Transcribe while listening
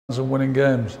and winning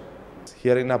games.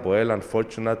 Here in APOEL,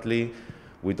 unfortunately,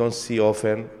 we don't see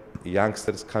often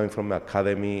youngsters coming from the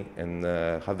academy and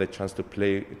have the chance to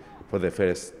play for the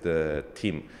first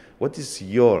team. What is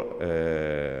your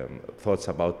thoughts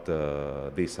about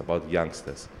this, about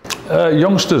youngsters?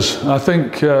 Youngsters, I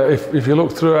think if you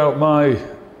look throughout my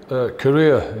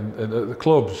career at the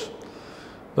clubs,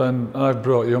 then I've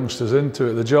brought youngsters into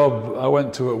it. The job I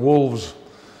went to at Wolves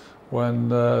when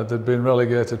they'd been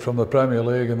relegated from the Premier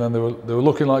League, and then they were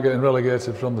looking like getting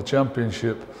relegated from the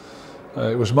Championship.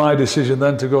 It was my decision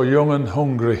then to go young and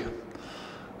hungry,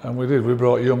 and we did. We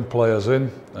brought young players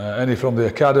in, any from the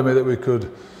academy that we could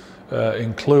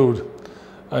include,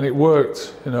 and it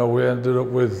worked. You know, we ended up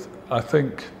with, I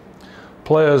think,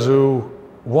 players who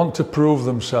want to prove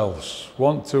themselves,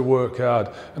 want to work hard,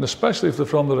 and especially if they're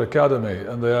from their academy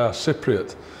and they are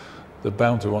Cypriot, they're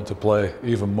bound to want to play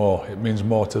even more. It means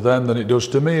more to them than it does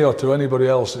to me or to anybody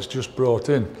else that's just brought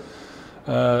in.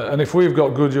 And if we've got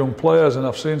good young players, and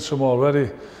I've seen some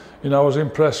already, you know, I was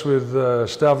impressed with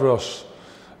Stavros,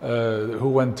 who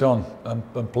went on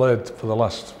and played for the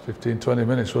last 15-20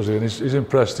 minutes, was he? And he's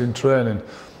impressed in training.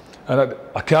 And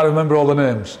I can't remember all the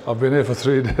names. I've been here for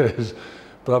 3 days,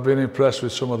 but I've been impressed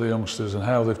with some of the youngsters and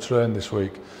how they've trained this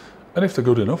week. And if they're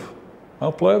good enough,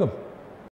 I'll play them.